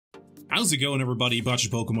How's it going, everybody?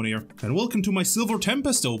 Budget Pokemon here, and welcome to my Silver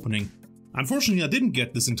Tempest opening. Unfortunately, I didn't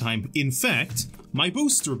get this in time. In fact, my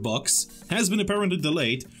booster box has been apparently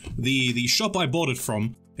delayed. The shop I bought it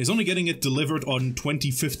from is only getting it delivered on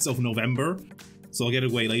 25th of November, so I'll get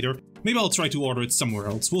it way later. Maybe I'll try to order it somewhere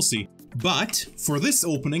else, we'll see. But for this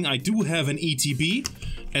opening, I do have an ETB,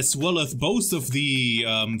 as well as both of the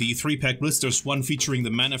 3-pack blisters, one featuring the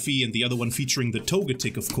Manaphy and the other one featuring the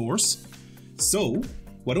Togetic, of course. So,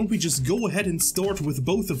 why don't we just go ahead and start with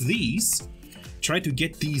both of these, try to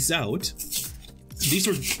get these out. These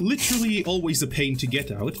are literally always a pain to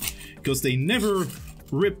get out, because they never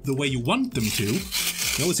rip the way you want them to.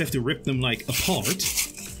 You always have to rip them, like, apart.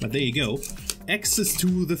 But there you go. Access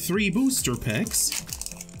to the 3 booster packs.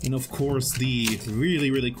 And of course the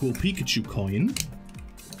really cool Pikachu coin.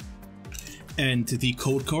 And the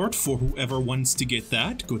code card for whoever wants to get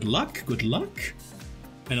that. Good luck, good luck.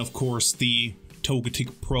 And of course the Togetic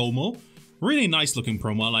promo. Really nice looking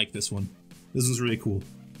promo, I like this one. This is really cool.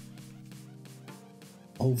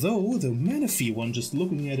 Although the Manaphy one, just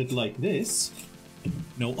looking at it like this,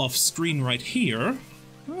 off screen right here,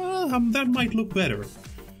 that might look better.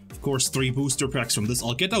 Of course, 3 booster packs from this.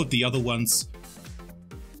 I'll get out the other ones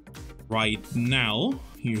right now.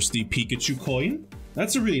 Here's the Pikachu coin.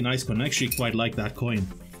 That's a really nice coin. I actually quite like that coin.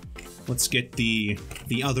 Let's get the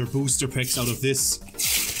other booster packs out of this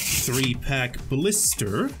 3-pack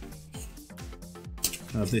blister.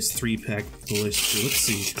 This 3-pack blister. Let's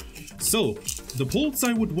see. So, the pulls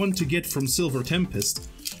I would want to get from Silver Tempest.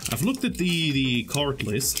 I've looked at the card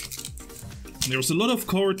list. There's a lot of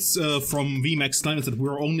cards from VMAX Climax that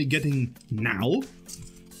we're only getting now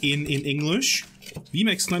in English.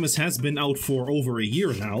 VMAX Climax has been out for over a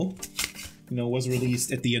year now. Was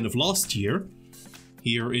released at the end of last year.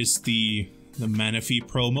 Here is the Manaphy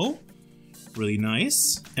promo. Really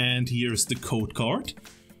nice. And here's the code card.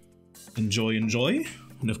 Enjoy, enjoy.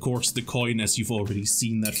 And of course the coin, as you've already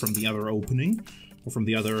seen that from the other opening. Or from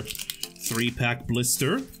the other 3-pack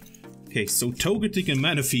blister. Okay, so Togetic and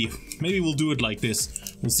Manaphy. Maybe we'll do it like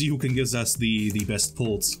this. We'll see who can give us the best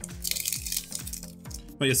pulls.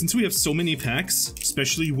 But yeah, since we have so many packs,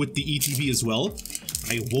 especially with the ETB as well,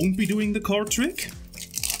 I won't be doing the card trick.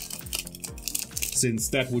 Since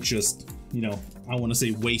that would just, I want to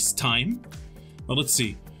say waste time. But let's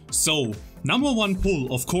see. So, number 1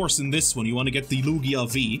 pull, of course, in this one, you want to get the Lugia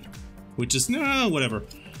V, which is, whatever.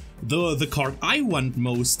 The card I want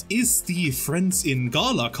most is the Friends in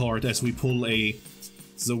Gala card, as we pull a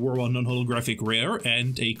Zoroark non-holographic rare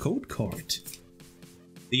and a code card.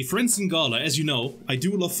 The Friends in Gala, as you know, I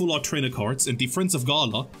do love full art trainer cards, and the Friends of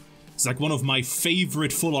Gala is like one of my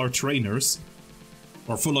favorite full art trainers,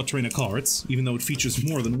 or full art trainer cards, even though it features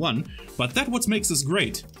more than one, but that's what makes this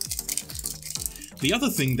great. The other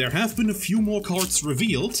thing, there have been a few more cards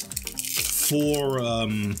revealed for,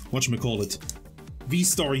 whatchamacallit,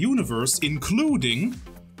 V-Star Universe, including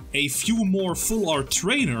a few more full art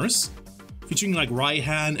trainers, featuring like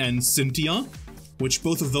Raihan and Cynthia, which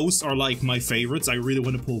both of those are like my favorites. I really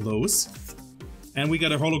want to pull those. And we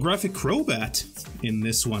got a holographic Crobat in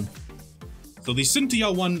this one. So the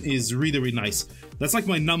Cynthia one is really nice. That's like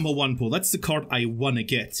my number 1 pull. That's the card I want to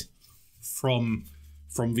get from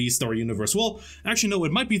V-Star Universe. Well, actually no,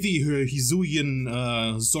 it might be the Hisuian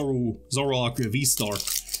Zoroark V-Star.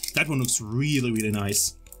 That one looks really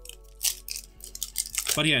nice.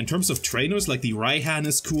 But yeah, in terms of trainers, like the Raihan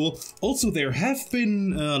is cool. Also, there have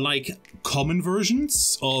been, like, common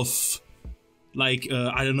versions of, like,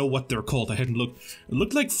 I don't know what they're called, I hadn't looked. It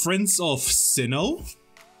looked like Friends of Sinnoh.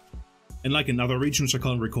 And like another region, which I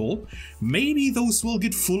can't recall. Maybe those will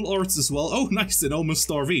get full arts as well. Oh, nice, an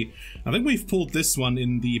Omastar V. I think we've pulled this one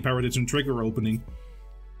in the Paradigm Trigger opening.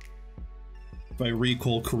 If I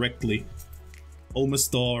recall correctly.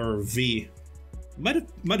 Omastar V. Might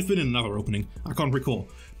have been in another opening, I can't recall.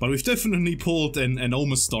 But we've definitely pulled an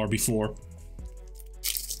Omastar before.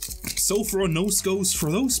 So far, no goes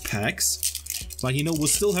for those packs. But we'll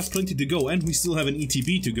still have plenty to go, and we still have an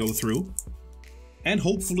ETB to go through. And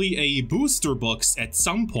hopefully a booster box at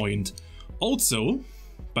some point. Also,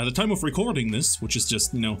 by the time of recording this, which is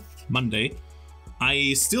just, Monday,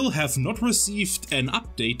 I still have not received an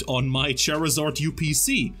update on my Charizard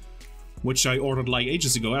UPC, which I ordered like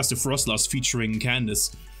ages ago as the Frostlass featuring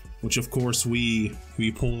Candace, which of course we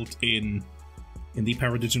pulled in the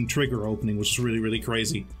Paradigm Trigger opening, which is really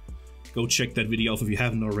crazy. Go check that video out if you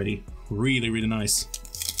haven't already. Really nice.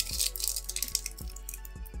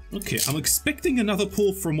 Okay, I'm expecting another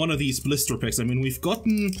pull from one of these blister packs. I mean, we've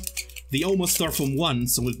gotten the Omastar from one,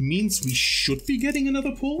 so it means we should be getting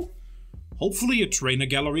another pull. Hopefully a Trainer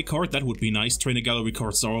Gallery card, that would be nice. Trainer Gallery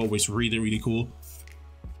cards are always really cool.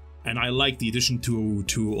 And I like the addition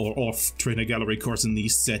to or off trainer gallery cards in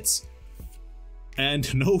these sets.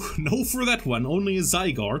 And no for that one, only a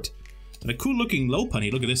Zygarde. And a cool looking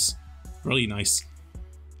Lopunny, look at this. Really nice.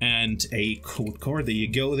 And a code card, there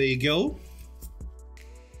you go, there you go.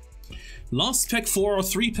 Last pack for our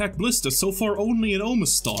 3-pack blister, so far only an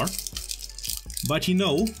Omastar. But you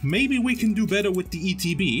know, maybe we can do better with the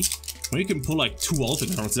ETB. We can pull like 2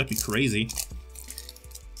 alternate cards, that'd be crazy.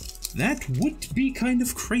 That would be kind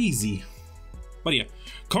of crazy. But yeah,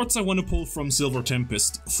 cards I want to pull from Silver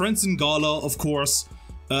Tempest. Friends in Gala, of course.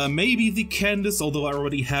 Maybe the Candace, although I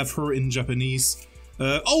already have her in Japanese.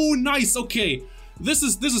 Oh, nice, okay. This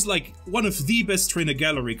is like one of the best trainer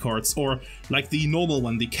gallery cards, or like the normal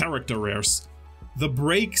one, the character rares. The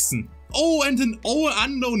Breakson. Oh, and an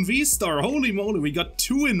unknown V-Star. Holy moly, we got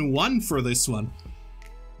 2 in 1 for this one.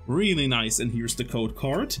 Really nice, and here's the code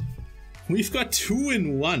card. We've got 2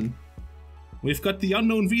 in 1. We've got the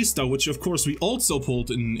unknown V-Star, which of course we also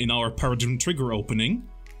pulled in our Paradigm Trigger opening.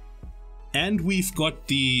 And we've got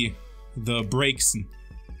the Breakson,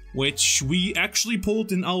 which we actually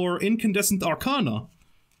pulled in our Incandescent Arcana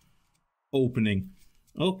opening.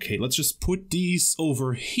 Okay, let's just put these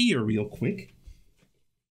over here real quick.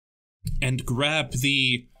 And grab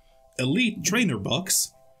the Elite Trainer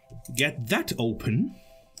box. Get that open.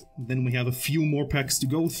 Then we have a few more packs to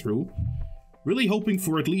go through. Really hoping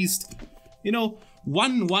for at least, you know,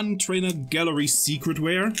 one trainer gallery secret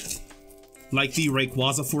rare. Like the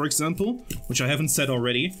Rayquaza, for example, which I haven't said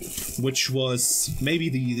already, which was maybe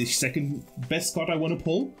the second best card I want to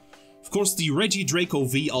pull. Of course, the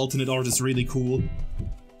Regidrago V alternate art is really cool.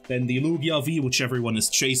 Then the Lugia V, which everyone is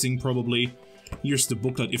chasing, probably. Here's the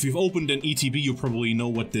booklet. If you've opened an ETB, you probably know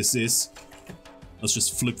what this is. Let's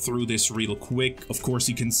just flip through this real quick. Of course,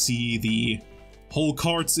 you can see the whole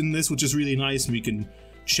cards in this, which is really nice. We can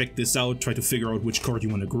check this out, try to figure out which card you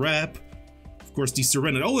want to grab. Of course, the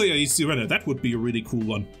Serenade. Oh yeah, the Serenade. That would be a really cool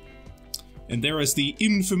one. And there is the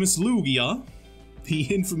infamous Lugia. The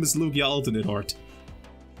infamous Lugia alternate art.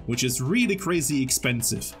 Which is really crazy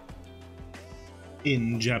expensive.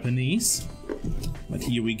 In Japanese. But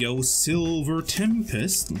here we go. Silver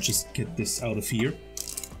Tempest. Let's just get this out of here.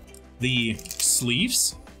 The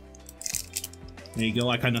sleeves. There you go.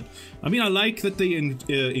 I mean, I like that they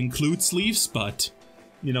include sleeves, but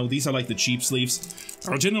you know, these are like the cheap sleeves.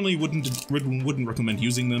 I generally wouldn't recommend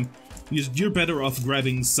using them. You're better off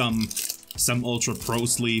grabbing some Ultra Pro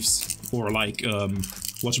sleeves, or like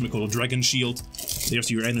whatchamacallit, Dragon Shield. There's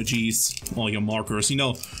your energies, all your markers, you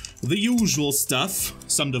know, the usual stuff.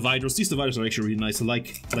 Some dividers. These dividers are actually really nice. I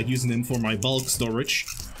like using them for my bulk storage.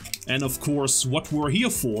 And of course, what we're here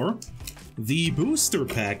for, the booster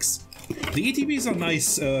packs. The ETBs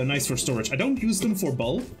are nice for storage. I don't use them for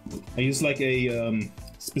bulk. I use like a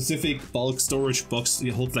specific bulk storage box.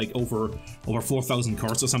 It holds like over 4,000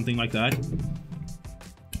 cards or something like that.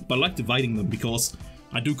 But I like dividing them because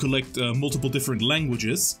I do collect multiple different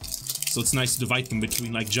languages. So it's nice to divide them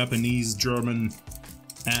between like Japanese, German,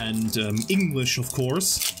 and English, of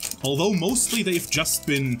course. Although mostly they've just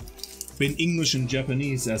been English and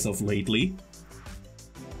Japanese as of lately.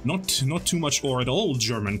 Not too much or at all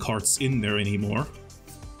German cards in there anymore.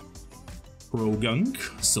 Rogunk,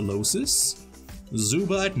 Solosis,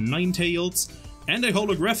 Zubat, Ninetales, and a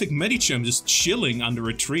holographic Medicham just chilling under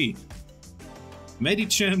a tree.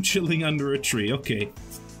 Medicham chilling under a tree, okay.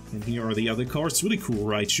 And here are the other cards, really cool,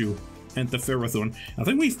 Raichu. And the Ferrothorn. I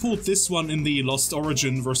think we've pulled this one in the Lost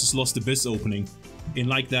Origin versus Lost Abyss opening. In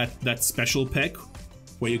like that special pack,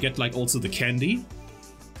 where you get like also the candy.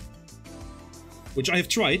 Which I have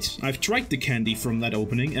tried. I've tried the candy from that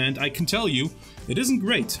opening, and I can tell you, it isn't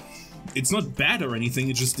great. It's not bad or anything,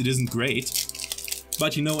 it isn't great.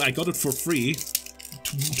 But you know, I got it for free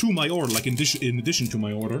to my order, like in addition to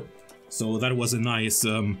my order. So that was a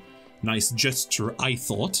nice gesture, I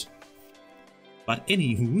thought. But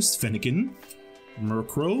anywho's, Fennekin,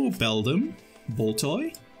 Murkrow, Beldum,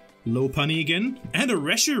 Boltoy, Lopunny again, and a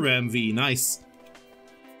Reshiram V, nice.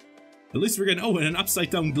 At least we're getting, oh, and an upside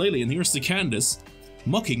down Glalie, and here's the Candace,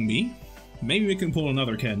 mocking me. Maybe we can pull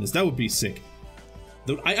another Candace, that would be sick.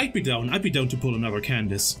 Though I'd be down to pull another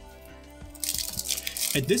Candace.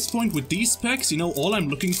 At this point with these packs, you know, all I'm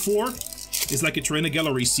looking for is like a Trainer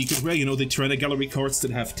Gallery secret rare, you know, the Trainer Gallery cards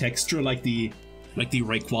that have texture, like the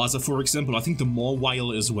Rayquaza, for example. I think the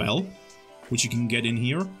Mawile as well, which you can get in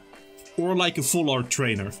here. Or like a full art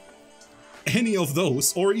trainer. Any of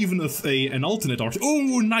those, or even an alternate art.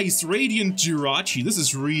 Oh, nice! Radiant Jirachi. This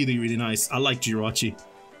is really, really nice. I like Jirachi.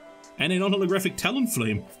 And a non-holographic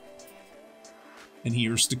Talonflame. And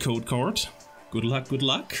here's the code card. Good luck, good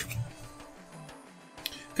luck.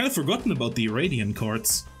 Kind of forgotten about the Radiant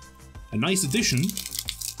cards. A nice addition.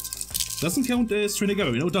 Doesn't count as Trainer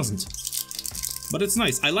Gallery, no it doesn't. But it's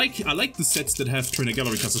nice. I like the sets that have Trainer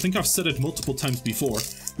Gallery cards. I think I've said it multiple times before.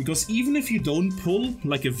 Because even if you don't pull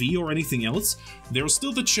like a V or anything else, there's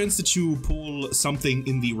still the chance that you pull something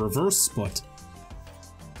in the reverse spot.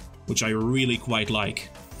 Which I really quite like.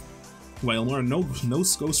 Well, no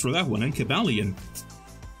goes for that one, and Cabalion.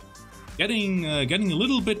 Getting a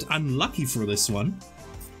little bit unlucky for this one.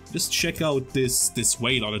 Just check out this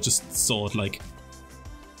Wailord. I just saw it, like,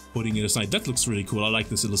 putting it aside. That looks really cool. I like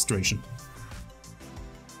this illustration.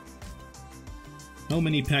 How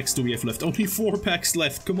many packs do we have left? Only 4 packs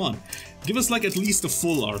left. Come on. Give us, like, at least a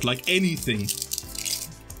full art. Like, anything.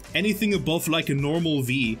 Anything above, like, a normal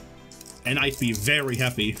V. And I'd be very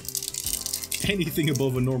happy. Anything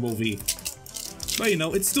above a normal V. But, you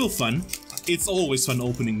know, it's still fun. It's always fun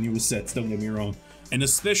opening new sets, don't get me wrong. And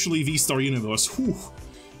especially V-Star Universe. Whew.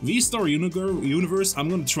 V-Star Universe, I'm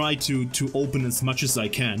gonna try to open as much as I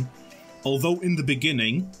can. Although in the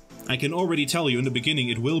beginning, I can already tell you, in the beginning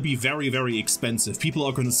it will be very, very expensive. People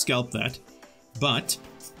are gonna scalp that. But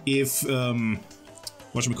if,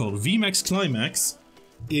 VMAX Climax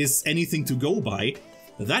is anything to go by,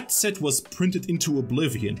 that set was printed into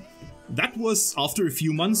oblivion. That was, after a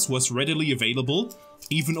few months, was readily available,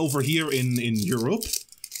 even over here in Europe,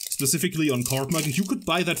 specifically on Card Market. You could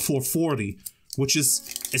buy that for 40, which is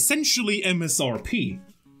essentially MSRP.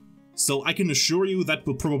 So I can assure you that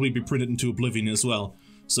will probably be printed into oblivion as well.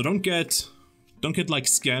 So don't get like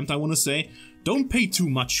scammed, I want to say. Don't pay too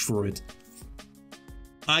much for it.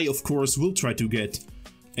 I, of course, will try to get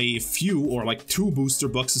a few or like 2 booster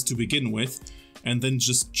boxes to begin with, and then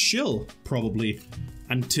just chill, probably,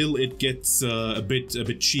 until it gets a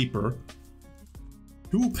bit cheaper.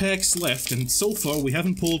 2 packs left, and so far we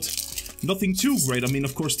haven't pulled nothing too great. I mean,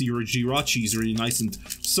 of course, the Jirachi is really nice, and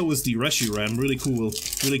so is the Reshiram.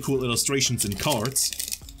 Really cool illustrations and cards.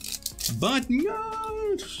 But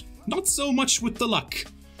not so much with the luck.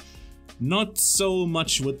 Not so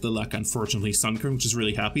much with the luck, unfortunately. Sunkern, which is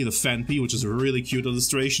really happy. The Fanpy, which is a really cute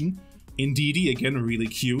illustration. Indeedee, again, really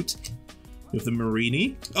cute. With the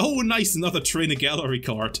Marini. Oh, nice, another Trainer Gallery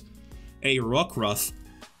card. A Rockruff.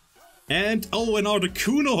 And, oh, an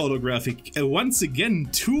Articuno holographic. Once again,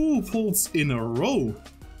 2 pulls in a row.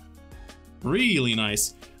 Really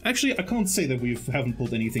nice. Actually, I can't say that we haven't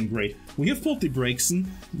pulled anything great. We have pulled the Braixen,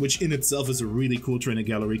 which in itself is a really cool Trainer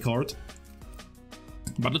Gallery card.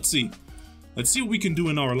 But let's see. Let's see what we can do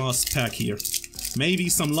in our last pack here. Maybe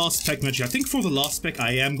some last pack magic. I think for the last pack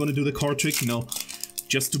I am gonna do the card trick, you know,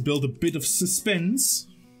 just to build a bit of suspense.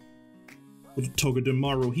 With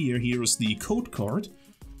Togedemaru here. Here is the code card.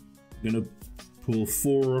 I'm gonna pull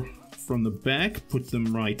 4 from the back, put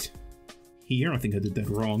them right here. I think I did that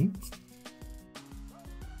wrong.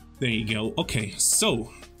 There you go. Okay,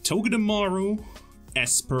 so Togedemaru,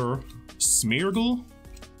 Esper, Smeargle,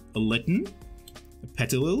 a Litten, a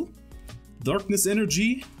Petilil, Darkness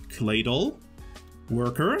Energy, Claydol,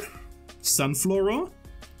 Worker, Sunflora,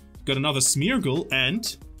 got another Smeargle,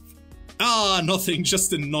 and... ah, nothing,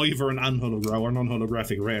 just a Noivern or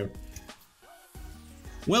non-holographic rare.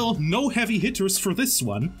 Well, no heavy hitters for this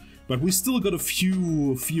one, but we still got a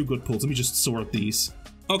few good pulls. Let me just sort these.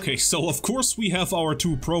 Okay, so of course we have our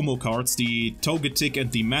 2 promo cards, the Togetic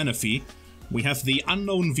and the Manaphy. We have the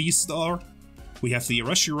Unknown V-Star, we have the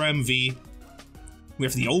Reshiram V, we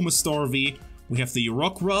have the Omastar V, we have the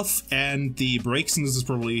Rockruff, and the Braixen. This is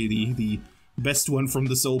probably the best one from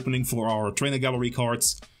this opening for our Trainer Gallery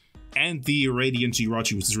cards, and the Radiant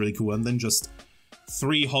Jirachi, which is really cool, and then just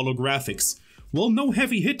 3 holographics. Well, no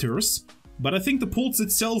heavy hitters, but I think the pulls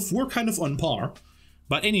itself were kind of on par.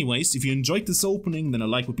 But anyways, if you enjoyed this opening, then a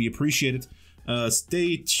like would be appreciated.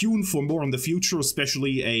 Stay tuned for more in the future,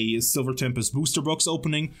 especially a Silver Tempest booster box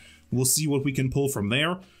opening. We'll see what we can pull from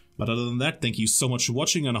there. But other than that, thank you so much for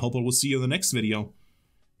watching, and I hope I will see you in the next video.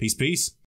 Peace, peace.